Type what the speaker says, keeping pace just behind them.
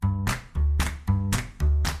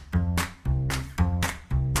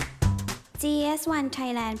GS1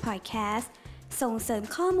 Thailand Podcast ส่งเสริม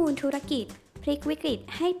ข้อมูลธุรกิจพลิกวิกฤต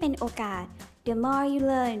ให้เป็นโอกาส The more you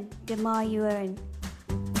learn, the more you earn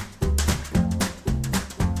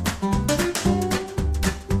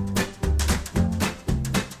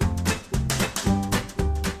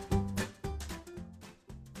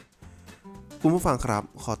คุณผู้ฟังครับ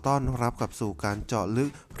ขอต้อนรับกลับสู่การเจาะลึก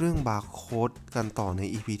เรื่องบาร์โค้ดกันต่อใน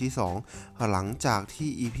EP ที่2หลังจากที่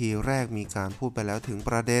EP แรกมีการพูดไปแล้วถึง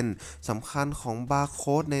ประเด็นสำคัญของบาร์โ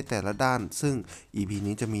ค้ดในแต่ละด้านซึ่ง EP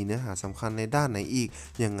นี้จะมีเนื้อหาสำคัญในด้านไหนอีก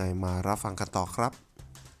ยังไงมารับฟังกันต่อครับ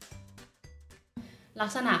ลั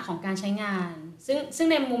กษณะของการใช้งานซึ่ง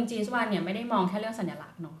ในมุม GS1 เนี่ยไม่ได้มองแค่เรื่องสัญลั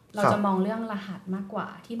กษณ์เนาะเราจะมองเรื่องรหัสมากกว่า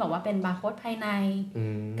ที่บอกว่าเป็นบาร์โค้ดภายใน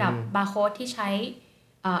กับบาร์โค้ดที่ใช้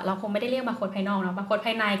เราคงไม่ได้เรียกบาร์โค้ดภายนอกเนาะบาร์โค้ดภ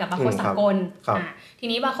ายในกับบาร์โค้ดสากลที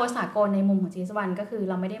นี้บาร์โค้ดสากลในมุมของ GS1 ก็คือ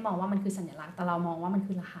เราไม่ได้มองว่ามันคือสัญลักษณ์แต่เรามองว่ามัน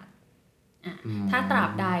คือรหัสถ้าตรา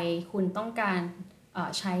บใดคุณต้องการ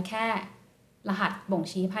ใช้แค่รหัสบ่ง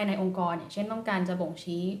ชี้ภายในองค์กรเนี่ยเช่นต้องการจะบ่ง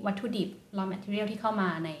ชี้วัตถุดิบ raw material ที่เข้ามา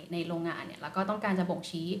ในโรงงานเนี่ยแล้วก็ต้องการจะบ่ง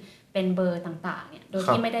ชี้เป็นเบอร์ต่างๆเนี่ยโดย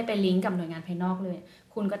ที่ไม่ได้ไปลิงก์กับหน่วยงานภายนอกเลย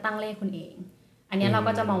คุณก็ตั้งเลขคุณเองอันนี้เรา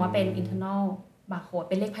ก็จะมองว่าเป็น internal barcode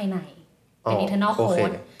เป็นเลขภายในเป็น internal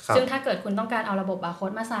code ซึ่งถ้าเกิดคุณต้องการเอาระบบ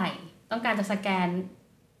barcode มาใส่ต้องการจะสแกน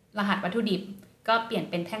รหัสวัตถุดิบก็เปลี่ยน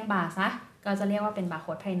เป็นแท่งบาร์ซะก็จะเรียกว่าเป็น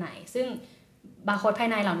barcode ภายในซึ่งบาร์โค้ดภาย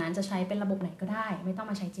ในเหล่านั้นจะใช้เป็นระบบไหนก็ได้ไม่ต้อง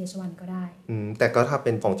มาใช้ GS1 ก็ได้แต่ก็ถ้าเ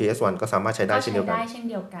ป็นของ GS1 ก็สามารถใช้ได้เช่นเดียวกันได้เช่น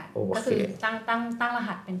เดียวกันก็คือตั้งร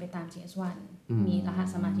หัสเป็นไปตาม GS1 มีรหัส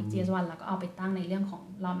สมาชิก GS1 แล้วก็เอาไปตั้งในเรื่องของ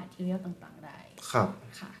raw material ต่างๆได้ครับ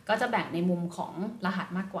ค่ะก็จะแบ่งในมุมของรหัส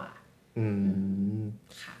มากกว่า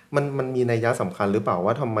ค่ะมันมีนัยยะสำคัญหรือเปล่า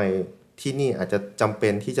ว่าทำไมที่นี่อาจจะจำเป็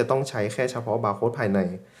นที่จะต้องใช้แค่เฉพาะบาร์โค้ดภายใน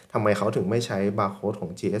ทำไมเขาถึงไม่ใช้บาร์โค้ดของ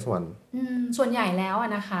GS1 ส่วนใหญ่แล้ว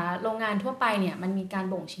นะคะโรงงานทั่วไปเนี่ยมันมีการ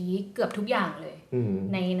บ่งชี้เกือบทุกอย่างเลย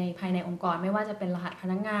ในภายในองค์กรไม่ว่าจะเป็นรหัสพ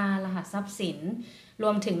นักงานรหัสทรัพย์สินร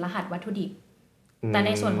วมถึงรหัสวัตถุดิบแต่ใ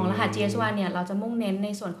นส่วนของรหัส GS1 เนี่ยเราจะมุ่งเน้นใน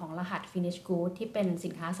ส่วนของรหัส finish good ที่เป็นสิ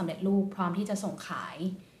นค้าสำเร็จรูปพร้อมที่จะส่งขาย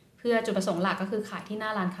เพื่อจุดประสงค์หลักก็คือขายที่หน้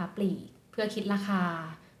าร้านค้าปลีกเพื่อคิดราคา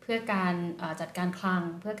เพื่อการจัดการคลัง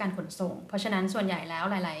เพื่อการขนส่งเพราะฉะนั้นส่วนใหญ่แล้ว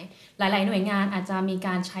หลายหน่วยงานอาจจะมีก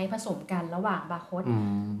ารใช้ผสมกันระหว่างบาร์โค้ด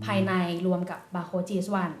ภายในรวมกับบาร์โค้ด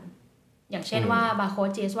GS1 อย่างเช่นว่าบาร์โค้ด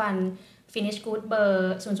GS1 finish good เบอ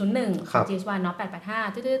ร์ 001 ของ GS1 เนาะ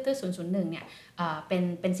885ตึ๊ด001เนี่ย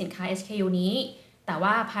เป็นสินค้า SKU นี้แต่ว่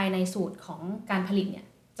าภายในสูตรของการผลิตเนี่ย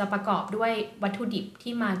จะประกอบด้วยวัตถุดิบ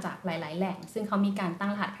ที่มาจากหลายๆแหล่งซึ่งเขามีการตั้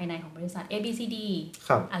งรหัสภายในของบริษัท ABCD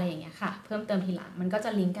อะไรอย่างเงี้ยค่ะเพิ่มเติมทีหลังมันก็จะ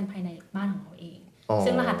ลิงก์กันภายในบ้านของเขาเอง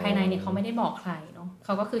ซึ่งรหัสภายในเนี่ยเขาไม่ได้บอกใครเนาะเข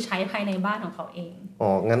าก็คือใช้ภายในบ้านของเขาเอง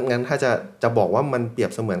งั้นถ้าจะบอกว่ามันเปรีย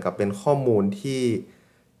บเสมือนกับเป็นข้อมูลที่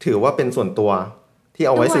ถือว่าเป็นส่วนตัวที่เ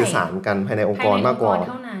อาไว้สื่อสารกันภายในองค์กรมากกว่า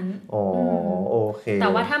เท่านั้นโอเคแต่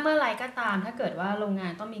ว่าถ้าเมื่อไรก็ตามถ้าเกิดว่าโรงงา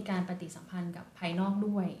นต้องมีการปฏิสัมพันธ์กับภายนอก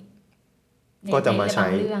ด้วยก็จะมาใช้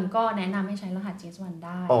เรื่องก็แนะนำให้ใช้รหัส GS1 ไ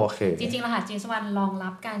ด้จริงๆรหัส GS1 รองรั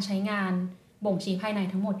บการใช้งานบ่งชี้ภายใน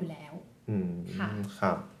ทั้งหมดอยู่แล้วค่ะค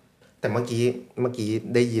รับแต่เมื่อกี้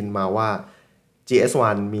ได้ยินมาว่า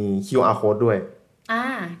GS1 มี QR code ด้วย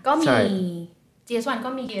ก็มี GS1 ก็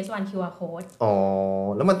มี GS1 QR code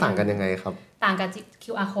แล้วมันต่างกันยังไงครับต่างกับ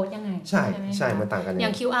QR code ยังไงใช่มันต่างกันอย่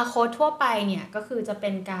าง QR code ทั่วไปเนี่ยก็คือจะเป็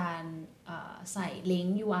นการใส่ลิง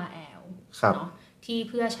ก์ URL เนาะที่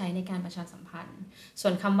เพื่อใช้ในการประชาสัมพันธ์ส่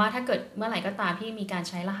วนคำว่าถ้าเกิดเมื่อไหร่ก็ตามที่มีการ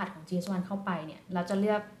ใช้รหัสของ GS1 เข้าไปเนี่ยเราจะเ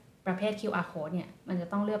ลือกประเภท QR code เนี่ยมันจะ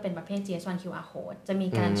ต้องเลือกเป็นประเภท GS1 QR code จะมี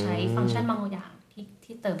การใช้ฟังก์ชันบางอย่าง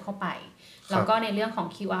ที่เติมเข้าไปแล้วก็ในเรื่องของ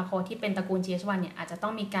QR code ที่เป็นตระกูล GS1 เนี่ยอาจจะต้อ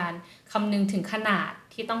งมีการคำนึงถึงขนาด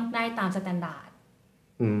ที่ต้องได้ตามสแตนดาร์ด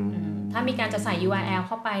ถ้ามีการจะใส่ URL เ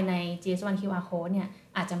ข้าไปใน GS1 QR code เนี่ย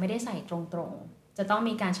อาจจะไม่ได้ใส่ตรงๆจะต้อง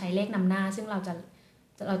มีการใช้เลขนำหน้าซึ่งเราจ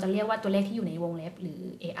ะเรียกว่าตัวเลขที่อยู่ในวงเล็บหรือ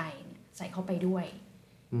AI เนี่ยใส่เข้าไปด้วย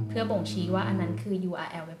เพื่อบ่งชี้ว่าอันนั้นคือ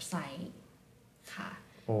URL เว็บไซต์ค่ะ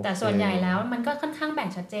แต่ส่วนใหญ่แล้วมันก็ค่อนข้างแบ่ง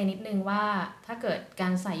ชัดเจนนิดนึงว่าถ้าเกิดกา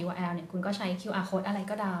รใส่ URL เนี่ยคุณก็ใช้ QR code อะไร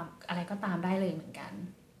ก็ตามได้เลยเหมือนกัน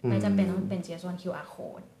ไม่จำเป็นต้องเป็น GS1 QR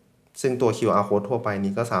code ซึ่งตัว QR code ทั่วไป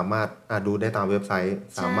นี้ก็สามารถดูได้ตามเว็บไซต์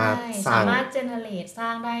สามารถgenerate สร้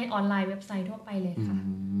างได้ออนไลน์เว็บไซต์ทั่วไปเลยค่ะ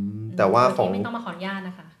แต่ว่าของไม่ต้องมาขออนุญาต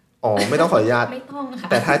นะคะไม่ต้องขออนุญาตไม่ต้องค่ะ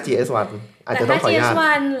แต่ถ้า GS1 อาจจะต้องขออนุญาตแต่ถ้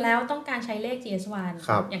า GS1 แล้วต้องการใช้เลข GS1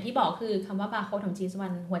 อย่างที่บอกคือคำว่า barcode ของ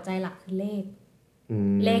GS1 หัวใจหลักคือเล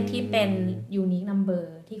ขที่เป็น unique number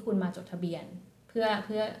ที่คุณมาจดทะเบียนเ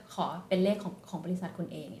พื่อขอเป็นเลขของบริษัทคุณ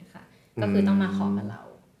เองเนี่ยค่ะก็คือต้องมาขอกับเรา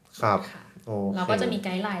ครับเราก็จะมีไก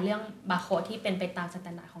ด์ไลน์เรื่อง barcode ที่เป็นไปตามสแต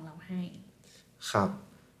นดาร์ดของเราให้ครับ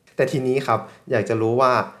แต่ทีนี้ครับอยากจะรู้ว่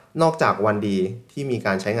า นอกจาก1D ที่มีก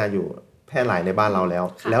ารใช้งานอยู่แพร่หลายในบ้านเราแ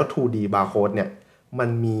ล้ว 2D barcode เนี่ยมัน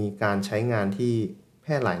มีการใช้งานที่แพ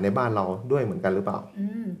ร่หลายในบ้านเราด้วยเหมือนกันหรือเปล่า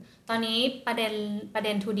ตอนนี้ประเ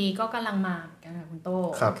ด็น 2D ก็กำลังมาเหมือนกันค่ะคุณโต้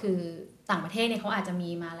คือต่างประเทศเนี่ยเขาอาจจะมี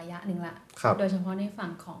มาระยะหนึ่งละโดยเฉพาะในฝั่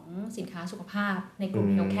งของสินค้าสุขภาพในกลุ่ม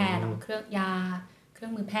เฮลท์แคร์เนาะเครื่องยาเครื่อ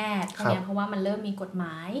งมือแพทย์พวกนี้เพราะว่ามันเริ่มมีกฎหม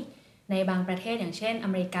ายในบางประเทศอย่างเช่นอ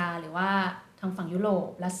เมริกาหรือว่าทางฝั่งยุโรป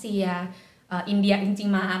รัสเซียอินเดียจริง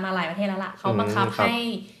ๆมาหลายประเทศแล้วล่ะเขาบังคับให้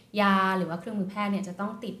ยาหรือว่าเครื่องมือแพทย์เนี่ยจะต้อ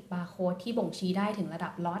งติดบาร์โค้ดที่บ่งชี้ได้ถึงระดั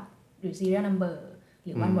บล็อตหรือ serial number ห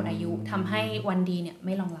รือวันหมดอายุทำให้วันดีเนี่ยไ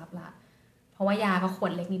ม่รองรับละเพราะว่ายาก็ขว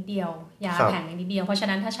ดเล็กนิดเดียวยาแผงเล็กนิดเดียวเพราะฉะ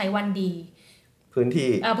นั้นถ้าใช้วันดีพื้น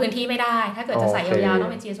ที่ไม่ได้ถ้าเกิดจะใส่ยาวๆต้อ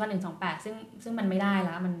งเป็น GS 128ซึ่งมันไม่ได้แ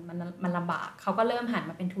ล้วมันลำบากเขาก็เริ่มหัน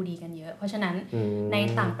มาเป็น 2D กันเยอะเพราะฉะนั้นใน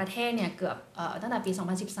ต่างประเทศเนี่ยเกือบตั้งแต่ปี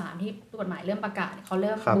 2013 ที่กฎหมายเริ่มประกาศเขาเ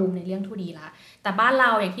ริ่มบูมในเรื่อง 2D ละแต่บ้านเร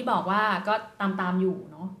าอย่างที่บอกว่าก็ตามอยู่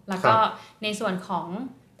เนาะแล้วก็ในส่วนของ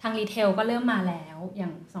ทางรีเทลก็เริ่มมาแล้วอย่า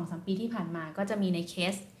ง 2-3 ปีที่ผ่านมาก็จะมีในเ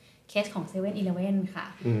คสของ 7-Eleven ค่ะ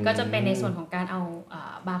ก็จะเป็นในส่วนของการเอา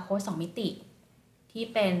บาร์โค้ด2มิติที่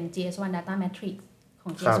เป็น GS1 Data Matrix ขอ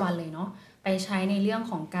ง GS1 เลยเนาะไปใช้ในเรื่อง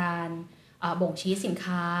ของการบ่งชี้สิน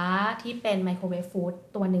ค้าที่เป็นไมโครเวฟฟู้ด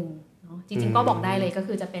ตัวหนึ่งเนาะจริงๆก็บอกได้เลยก็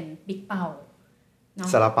คือจะเป็นบิ๊กเปา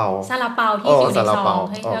ซาลาเปาที่อยู่ในซอง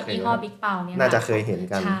ให้ยี่ห้อบิ๊กเปาเนี่ยน่าจะเคยเห็น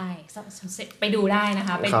กันใช่ไปดูได้นะค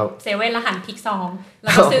ะไปเซเว่นแล้วหันพลิกซองแล้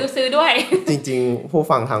วก็ซื้อด้วยจริงๆผู้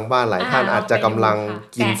ฟังทางบ้านหลายท่านอาจจะกำลัง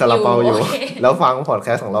กินซาลาเปาอยู่แล้วฟังพอดแค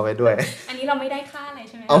สต์ของเราไปด้วยอันนี้เราไม่ได้ค่าอะไร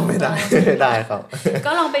ใช่ไหมไม่ได้ครับ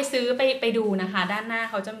ก็ลองไปซื้อไปดูนะคะด้านหน้า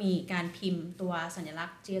เขาจะมีการพิมพ์ตัวสัญลัก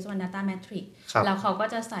ษณ์ GS1 Data Matrix แล้วเขาก็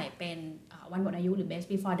จะใส่เป็นวันหมดอายุหรือ best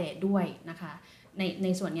before date ด้วยนะคะใน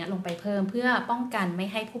ส่วนนี้ลงไปเพิ่มเพื่อป้องกันไม่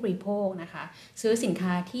ให้ผู้บริโภคนะคะซื้อสินค้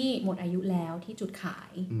าที่หมดอายุแล้วที่จุดขา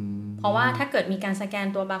ยเพราะว่าถ้าเกิดมีการสแกน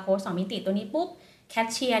ตัวบาร์โค้ด2มิติตัวนี้ปุ๊บแคช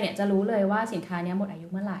เชียร์เนี่ยจะรู้เลยว่าสินค้านี้หมดอายุ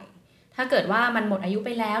เมื่อไหร่ถ้าเกิดว่ามันหมดอายุไป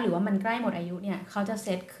แล้วหรือว่ามันใกล้หมดอายุเนี่ยเขาจะเซ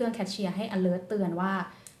ตเครื่องแคชเชียร์ให้ alert เตือนว่า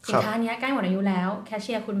สินค้านี้ใกล้หมดอายุแล้วแคชเ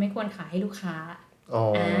ชียร์คุณไม่ควรขายให้ลูกค้า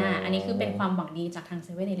อันนี้คือเป็นความหวังดีจากทาง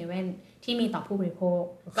 7-Eleven ที่มีต่อผู้บริโภค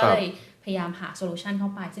ก็เลยพยายามหาโซลูชันเข้า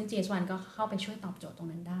ไปซึ่ง GS1 ก็เข้าไปช่วยตอบโจทย์ตรง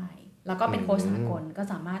นั้นได้แล้วก็เป็นโค้ดสากลก็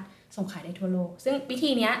สามารถส่งขายได้ทั่วโลกซึ่งวิ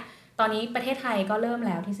ธีเนี้ยตอนนี้ประเทศไทยก็เริ่มแ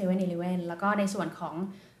ล้วที่ 7-Eleven แล้วก็ในส่วนของ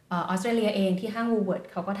ออสเตรเลียเองที่ห้าง Woolworths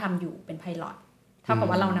เขาก็ทำอยู่เป็นไพลอตเท่ากับ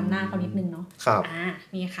ว่าเรานำหน้าเขานิดนึงเนาะ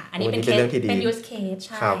นี่ค่ะอันนี้เป็นเคสเป็น use case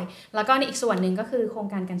ใช่แล้วก็อีกส่วนหนึ่งก็คือโครง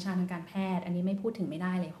การกัญชาทางการแพทย์อันนี้ไม่พูดถึงไม่ไ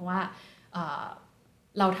ด้เลยเพราะว่า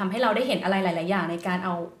เราทำให้เราได้เห็นอะไรหลายๆอย่างในการเอ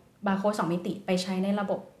าบาร์โค้ด2มิติไปใช้ในระ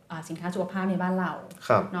บบสินค้าสุขภาพในบ้านเรา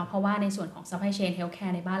เนาะเพราะว่าในส่วนของ supply chain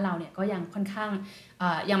healthcare ในบ้านเราเนี่ยก็ยังค่อนข้าง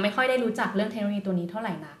ยังไม่ค่อยได้รู้จักเรื่องเทคโนโลยีตัวนี้เท่าไห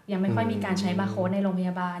ร่นักยังไม่ค่อยมีการใช้บาร์โค้ดในโรงพย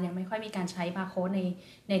าบาลยังไม่ค่อยมีการใช้บาร์โค้ด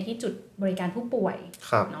ในที่จุดบริการผู้ป่วย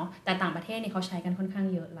เนาะแต่ต่างประเทศเนี่ยเขาใช้กันค่อนข้าง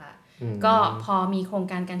เยอะละก็พอมีโครง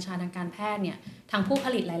การกัญชาทางการแพทย์เนี่ยทางผู้ผ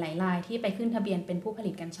ลิตหลายๆรายที่ไปขึ้นทะเบียนเป็นผู้ผ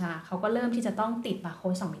ลิตกัญชาเขาก็เริ่มที่จะต้องติดบาร์โค้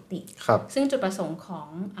ด2มิติซึ่งจุดประสงค์ของ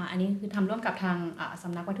อันนี้คือทำร่วมกับทางส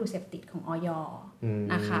ำนักวัตถุเสพติดของอย.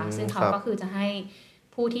นะคะซึ่งเขาก็คือจะให้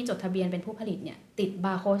ผู้ที่จดทะเบียนเป็นผู้ผลิตเนี่ยติดบ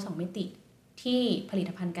าร์โค้ด2มิติที่ผลิ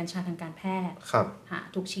ตภัณฑ์กัญชาทางการแพทย์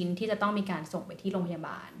ทุกชิ้นที่จะต้องมีการส่งไปที่โรงพยาบ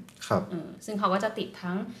าลซึ่งเขาก็จะติด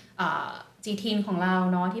ทั้งGTIN ของเรา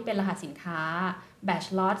เนาะที่เป็นรหัสสินค้า batch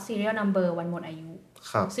lot serial number วันหมดอายุ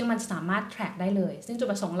ซึ่งมันสามารถ track ได้เลยซึ่งจุด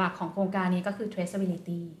ประสงค์หลักของโครงการนี้ก็คือ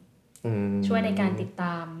traceability ช่วยในการติดต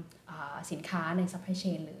ามสินค้าใน supply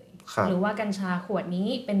chain เลยหรือว่ากัญชาขวดนี้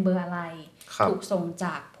เป็นเบอร์อะไรถูกส่งจ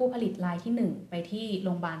ากผู้ผลิตรายที่1ไปที่โร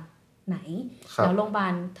งพยาบาลไหนแล้วโรงพยาบา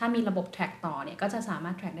ลถ้ามีระบบ track ต่อเนี่ยก็จะสามา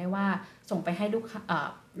รถ track ได้ว่าส่งไปให้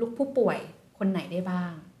ลูกผู้ป่วยคนไหนได้บ้า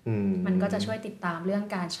งมันก็จะช่วยติดตามเรื่อง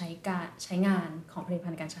การใช้งานของผลิต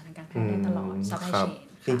ภัณฑ์กัญชาทางการแพทย์ได้ตลอด supply chain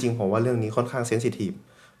จริงๆผมว่าเรื่องนี้ค่อนข้างเซนซิทีฟ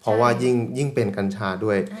เพราะว่ายิ่งเป็นกัญชา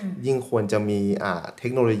ด้วยยิ่งควรจะมีเท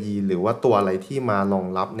คโนโลยีหรือว่าตัวอะไรที่มารอง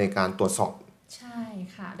รับในการตรวจสอบใช่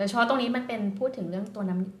ค่ะโดยเฉพาะตรงนี้มันเป็นพูดถึงเรื่องตัว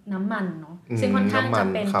น้ำมันเนาะซึ่งค่อนข้างจะ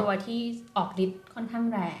เป็นตัวที่ออกฤทธิ์ค่อนข้าง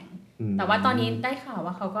แรงแต่ว่าตอนนี้ได้ข่าว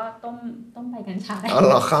ว่าเขาก็ต้มใบกัญชาได้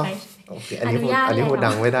เหรอครับโอเคอันนี้พูดดั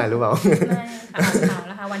งไม่ได้หรือเปล่าไม่ค่ะข่าวแ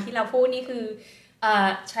ล้วค่ะวันที่เราพูดนี่คือ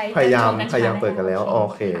ใช้พยายามเปิดกันแล้วโอ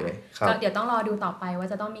เคครับก็เดี๋ยวต้องรอดูต่อไปว่า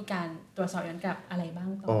จะต้องมีการตรวจสอบย้อนกลับอะไรบ้าง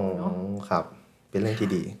ต่อเนาะครับเป็นเรื่องที่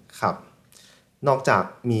ดีครับนอกจาก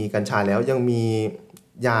มีกัญชาแล้วยังมี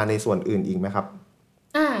ยาในส่วนอื่นอีกไหมครับ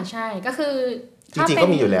ใช่ก็คือจริงๆก็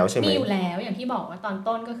มีอยู่แล้วใช่ไหมมีอยู่แล้วอย่างที่บอกว่าตอน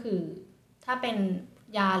ต้นก็คือถ้าเป็น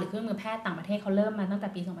ยาหรือเครื่องมือแพทย์ต่างประเทศเขาเริ่มมาตั้งแต่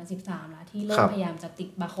ปี 2013 แล้วที่เริ่มพยายามจะติด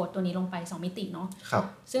บาร์โค้ดตัวนี้ลงไป2มิติเนาะ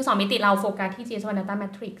ซึ่ง2มิติเราโฟกัสที่ GS1 Data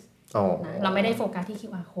Matrix นะเราไม่ได้โฟกัสที่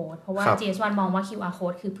QR code เพราะว่า GS1 มองว่า QR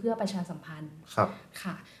code คือเพื่อประชาสัมพันธ์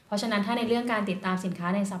ค่ะเพราะฉะนั้นถ้าในเรื่องการติดตามสินค้า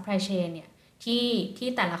ใน supply chain เนี่ยที่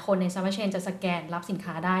แต่ละคนใน supply chain จะสแกนรับสิน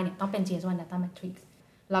ค้าได้เนี่ยต้องเป็น GS1 Data Matrix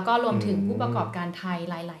แล้วก็รวมถึงผู้ประกอบการไทย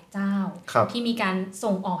หลายๆเจ้าที่มีการ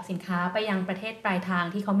ส่งออกสินค้าไปยังประเทศปลายทาง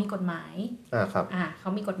ที่เขามีกฎหมายเขา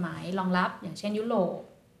มีกฎหมายรองรับอย่างเช่นยุโรป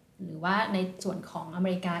หรือว่าในส่วนของอเม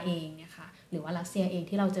ริกาเองเนี่ยค่ะหรือว่ารัสเซียเอง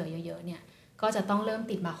ที่เราเจอเยอะๆเนี่ยก็จะต้องเริ่ม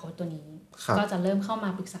ติดบาร์โค้ดตัวนี้ก็จะเริ่มเข้ามา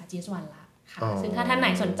ปรึกษา GS1 ละค่ะซึ่งถ้าท่านไหน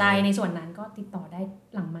สนใจในส่วนนั้นก็ติดต่อได้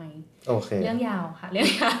หลังไมค์เรื่องยาวค่ะเรื่อง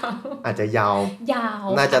ยาวอาจจะยาว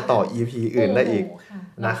น่าจะต่อ EP อื่นได้อีก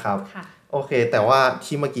นะครับโอเคแต่ว่า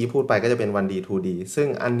ที่เมื่อกี้พูดไปก็จะเป็น 1D 2D ซึ่ง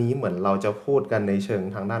อันนี้เหมือนเราจะพูดกันในเชิง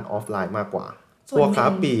ทางด้านออฟไลน์มากกว่าพวกค้า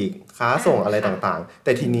ปลีกค้าส่งอะไรต่างๆแ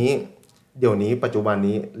ต่ทีนี้เดี๋ยวนี้ปัจจุบัน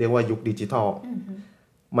นี้เรียกว่ายุคดิจิทัล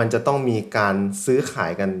มันจะต้องมีการซื้อขา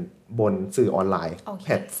ยกันบนสื่อออนไลน์แพ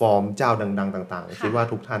ลตฟอร์มเจ้าดังๆต่างๆคิดว่า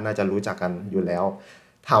ทุกท่านน่าจะรู้จักกันอยู่แล้ว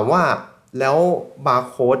ถามว่าแล้วบาร์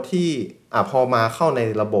โค้ดที่พอมาเข้าใน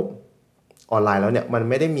ระบบออนไลน์แล้วเนี่ยมัน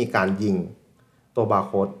ไม่ได้มีการยิงตัวบาร์โ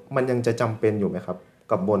ค้ดมันยังจะจำเป็นอยู่ไหมครับ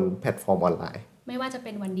กับบนแพลตฟอร์มออนไลน์ไม่ว่าจะเ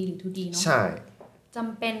ป็น 1D หรือ 2D เนาะใช่จ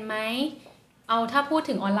ำเป็นไหมเอาถ้าพูด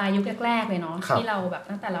ถึงออนไลน์ยุคแรกๆเลยเนาะที่เราแบบ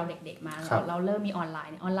ตั้งแต่เราเด็กๆมาเราเริ่มมีออนไ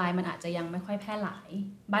ลน์มันอาจจะยังไม่ค่อยแพร่หลาย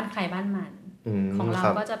บ้านใครบ้านมันของเรา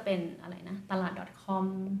ก็จะเป็นอะไรนะตลาด .com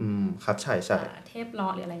ครับใช่เทพล้อ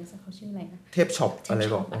หรืออะไรเขาชื่ออะไรนะเทพช็อปอะไร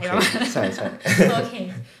บอกใช่โอเค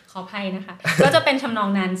ขออภัยนะคะก็จะเป็นทำนอง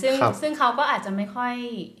นั้นซึ่งเขาก็อาจจะไม่ค่อย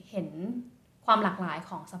เห็นความหลากหลาย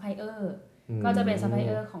ของซัพพลายเออร์ก็จะเป็นซัพพลายเ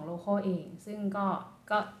ออร์ของโลคอลเองซึ่งก็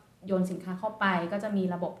โยนสินค้าเข้าไปก็จะมี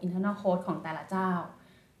ระบบ internal code ของแต่ละเจ้า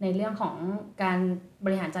ในเรื่องของการบ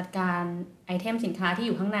ริหารจัดการไอเทมสินค้าที่อ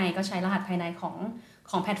ยู่ข้างในก็ใช้รหัสภายในขอ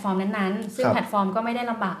งแพลตฟอร์มนั้นๆซึ่งแพลตฟอร์มก็ไม่ได้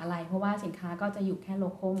ลำบากอะไรเพราะว่าสินค้าก็จะอยู่แค่โล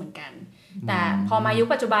คอลเหมือนกันแต่พอมายุค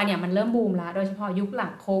ปัจจุบันเนี่ยมันเริ่มบูมแล้วโดยเฉพาะยุคหลั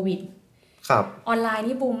งโควิดออนไลน์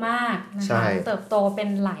นี่บูมมากนะคะเติบโตเป็น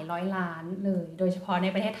หลายร้อยล้านเลยโดยเฉพาะใน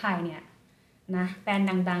ประเทศไทยเนี่ยนะแบรนด์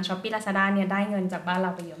ดังๆ Shopee Lazada เนี่ยได้เงินจากบ้านเร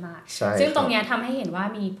าไปเยอะมากซึ่งตรงนี้ทำให้เห็นว่า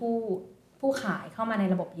มีผู้ขายเข้ามาใน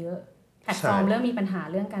ระบบเยอะแพลตฟอร์มเริ่มมีปัญหา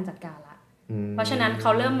เรื่องการจัดการละเพราะฉะนั้นเข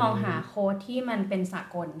าเริ่มมองหาโค้ดที่มันเป็นสา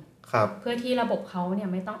กลเพื่อที่ระบบเขาเนี่ย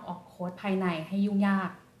ไม่ต้องออกโค้ดภายในให้ยุ่งยาก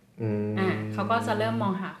เขาก็จะเริ่มม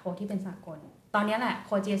องหาโค้ดที่เป็นสากลตอนนี้แหละโ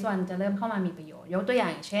ค้ด GS1 จะเริ่มเข้ามามีประโยชน์ยกตัวอย่า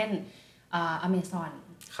งเช่นAmazon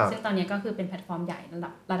ซึ่งตอนนี้ก็คือเป็นแพลตฟอร์มใหญ่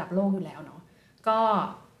ระดับโลกอยู่แล้วเนาะ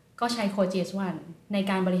ก็ใช้โค้ด GS1 ใน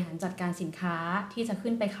การบริหารจัดการสินค้าที่จะ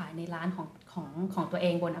ขึ้นไปขายในร้านของตัวเอ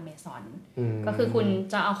งบน Amazon ก็คือคุณ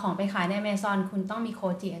จะเอาของไปขายใน Amazon คุณต้องมีโค้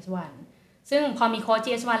ด GS1 ซึ่งพอมีโค้ด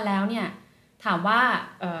GS1 แล้วเนี่ยถามว่า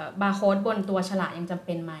บาร์โค้ดบนตัวฉลากยังจำเ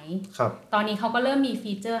ป็นไหมตอนนี้เขาก็เริ่มมี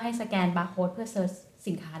ฟีเจอร์ให้สแกนบาร์โค้ดเพื่อเซิร์ช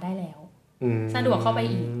สินค้าได้แล้วสะดวกเข้าไป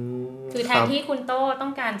อีกคือแทนที่คุณโต้ต้อ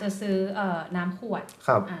งการจะซื้อน้ำขวด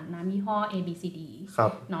น้ำยี่ห้อ ABCD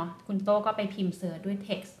เนาะคุณโต้ก็ไปพิมพ์เซิร์ชด้วย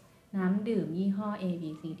text น้ำดื่มยี่ห้อ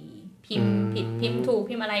ABCD พิมพ์ผิดพิมพ์ถูก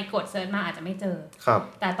พิมพ์อะไรกดเซิร์ชมาอาจจะไม่เจอ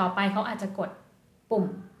แต่ต่อไปเขาอาจจะกดปุ่ม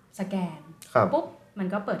สแกนปุ๊บมัน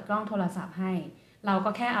ก็เปิดกล้องโทรศัพท์ให้เราก็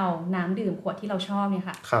แค่เอาน้ำดื่มขวดที่เราชอบเนี่ย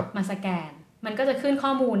ค่ะมาสแกนมันก็จะขึ้นข้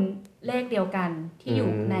อมูลเลขเดียวกันที่อยู่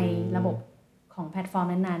ในระบบของแพลตฟอร์ม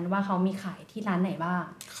นั้นๆว่าเขามีขายที่ร้านไหนบ้าง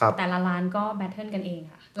แต่ละร้านก็แบทเทิลกันเอง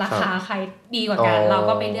ค่ะราคาใครดีกว่ากันเรา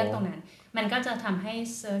ก็ไปเลือกตรงนั้นมันก็จะทำให้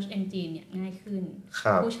Search Engine เนี่ยง่ายขึ้น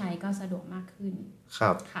ผู้ใช้ก็สะดวกมากขึ้น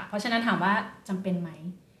ค่ะเพราะฉะนั้นถามว่าจำเป็นไหม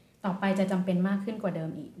ต่อไปจะจำเป็นมากขึ้นกว่าเดิ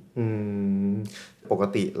มอีกปก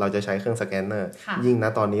ติเราจะใช้เครื่องสแกนเนอร์ยิ่งนะ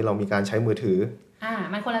ตอนนี้เรามีการใช้มือถือ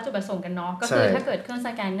มันคนละจุดประสงค์กันเนาะก็คือถ้าเกิดเครื่องส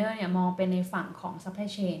แกนเนอร์เนี่ยมองเป็นในฝั่งของ supply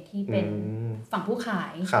chain ที่เป็นฝั่งผู้ขา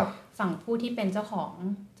ยฝั่งผู้ที่เป็นเจ้าข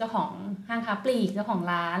องห้างค้าปลีกเจ้าของ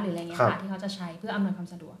ร้านหรืออะไรเงี้ยค่ะที่เขาจะใช้เพื่ออำนวยความ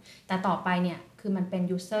สะดวกแต่ต่อไปเนี่ยคือมันเป็น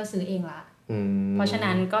user ซื้อเองละเพราะฉะ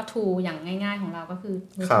นั้นก็ tool อย่างง่ายๆของเราก็คือ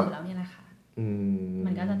มือถือแล้วเนี่ยแหละค่ะมั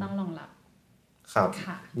นก็จะต้องรองรับครับ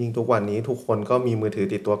ยิ่งทุกวันนี้ทุกคนก็มีมือถือ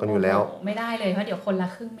ติดตัวกันอยู่แล้วไม่ได้เลยเพราะเดี๋ยวคนละ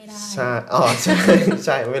ครึ่งไม่ได้ใช่ใ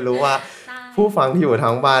ช่ไม่รู้ว่าผู้ฟังที่อยู่ท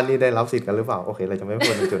างบ้านนี่ได้รับสิทธิ์กันหรือเปล่าโอเคเราจะไม่พู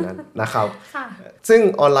ดในจุดนั้นนะครับซึ่ง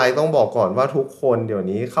ออนไลน์ต้องบอกก่อนว่าทุกคนเดี๋ยว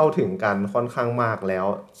นี้เข้าถึงกันค่อนข้างมากแล้ว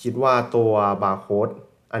คิดว่าตัวบาร์โค้ด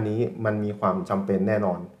อันนี้มันมีความจำเป็นแน่น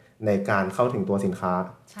อนในการเข้าถึงตัวสินค้า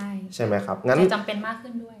ใช่ไหมครับงั้นจำเป็นมากขึ้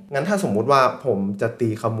นด้วยงั้นถ้าสมมุติว่าผมจะตี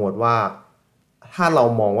ขมวดว่าถ้าเรา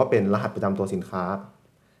มองว่าเป็นรหัสประจำตัวสินค้า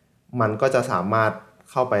มันก็จะสามารถ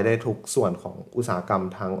เข้าไปได้ทุกส่วนของอุตสาหกรรม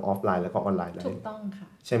ทั้งออฟไลน์แล้วก็ออนไลน์เลยถูกต้องค่ะ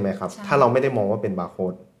ใช่ไหมครับถ้าเราไม่ได้มองว่าเป็นบาร์โค้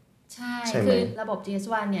ดใช่คือระบบ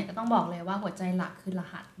GS1 เนี่ยก็ต้องบอกเลยว่าหัวใจหลักคือร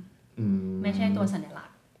หัสไม่ใช่ตัวสัญลัก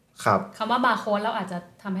ษณ์ครับคำว่าบาร์โค้ดเราอาจจะ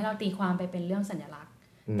ทำให้เราตีความไปเป็นเรื่องสัญลักษณ์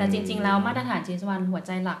แต่จริงๆแล้วมาตรฐาน GS1 หัวใ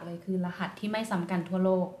จหลักเลยคือรหัสที่ไม่ซ้ำกันทั่วโ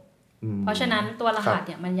ลกเพราะฉะนั้นตัวรหัสเ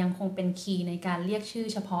นี่ยมันยังคงเป็นคีย์ในการเรียกชื่อ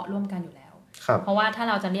เฉพาะร่วมกันอยู่แล้วเพราะว่าถ้า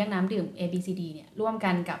เราจะเรียกน้ำดื่ม ABCD เนี่ยร่วม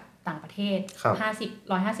กันกับต่างประเทศ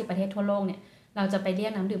150ประเทศทั่วโลกเนี่ยเราจะไปเรีย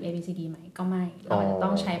กน้ำดื่ม ABCD ไหมก็ไม่เราจะต้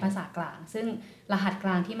องใช้ภาษากลางซึ่งรหัสกล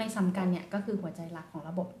างที่ไม่ซ้ำกันเนี่ยก็คือหัวใจหลักของ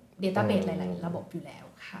ระบบ database หลายๆระบบอยู่แล้ว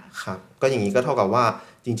ค่ะครับก็อย่างนี้ก็เท่ากับว่า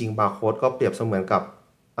จริงๆบาร์โค้ดก็เปรียบเสมือนกับ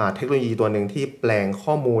เทคโนโลยีตัวหนึ่งที่แปลง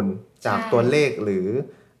ข้อมูลจากตัวเลขหรือ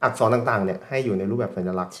อักษรต่างๆเนี่ยให้อยู่ในรูปแบบสัญ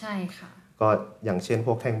ลักษณ์ใช่ค่ะก็อย่างเช่นพ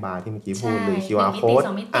วกแท่งบาร์ที่เมื่อกี้พูดหรือ QR code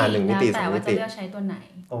 1 มิติ2 มิติแต่ว่าจะเลือกใช้ตัวไหน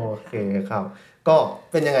โอเคครับก็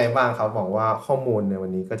เป็นยังไงบ้างครับบอกว่าข้อมูลในวั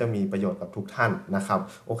นนี้ก็จะมีประโยชน์กับทุกท่านนะครับ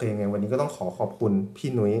โอเคไงวันนี้ก็ต้องขอบคุณพี่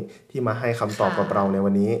นุ้ยที่มาให้คำตอบกับเราใน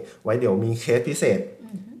วันนี้ไว้เดี๋ยวมีเคสพิเศษ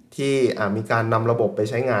ที่มีการนำระบบไป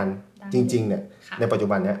ใช้งานจริงๆเนี่ยในปัจจุ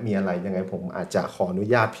บันนี้มีอะไรยังไงผมอาจจะขออนุ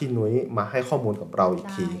ญาตพี่นุ้ยมาให้ข้อมูลกับเราอีก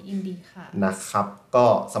ทีนะครับก็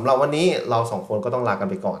สำหรับวันนี้เรา2คนก็ต้องลากัน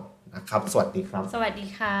ไปก่อนนะครับสวัสดีครับสวัสดี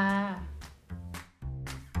ค่ะ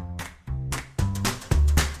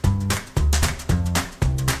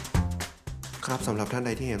ครับสำหรับท่านใด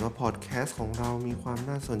ที่เห็นว่าพอดแคสต์ของเรามีความ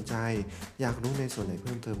น่าสนใจอยากรู้ในส่วนไหนเ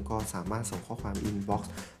พิ่มเติมก็สามารถส่งข้อความ inbox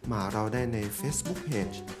มาเราได้ใน Facebook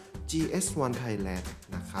Page GS1 Thailand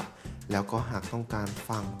นะครับแล้วก็หากต้องการ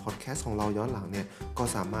ฟังพอดแคสต์ของเราย้อนหลังเนี่ยก็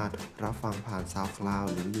สามารถรับฟังผ่าน SoundCloud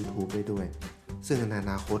หรือ YouTube ได้ด้วยซึ่งในอ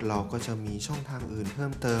นาคตเราก็จะมีช่องทางอื่นเพิ่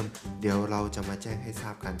มเติมเดี๋ยวเราจะมาแจ้งให้ทร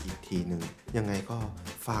าบกันอีกทีหนึ่งยังไงก็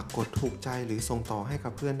ฝากกดถูกใจหรือส่งต่อให้กั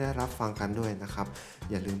บเพื่อนได้รับฟังกันด้วยนะครับ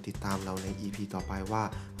อย่าลืมติดตามเราใน EP ต่อไปว่า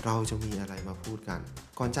เราจะมีอะไรมาพูดกัน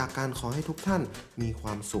ก่อนจากกันขอให้ทุกท่านมีคว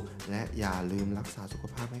ามสุขและอย่าลืมรักษาสุข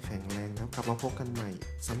ภาพให้แข็งแรงแล้วกลับมาพบกันใหม่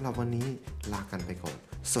สำหรับวันนี้ลากันไปก่อน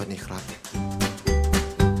สวัสดีครับ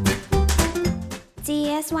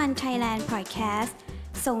GS1 Thailand Podcast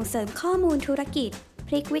ส่งเสริมข้อมูลธุรกิจพ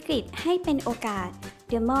ลิกวิกฤตให้เป็นโอกาส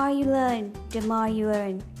The more you learn, the more you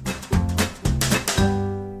earn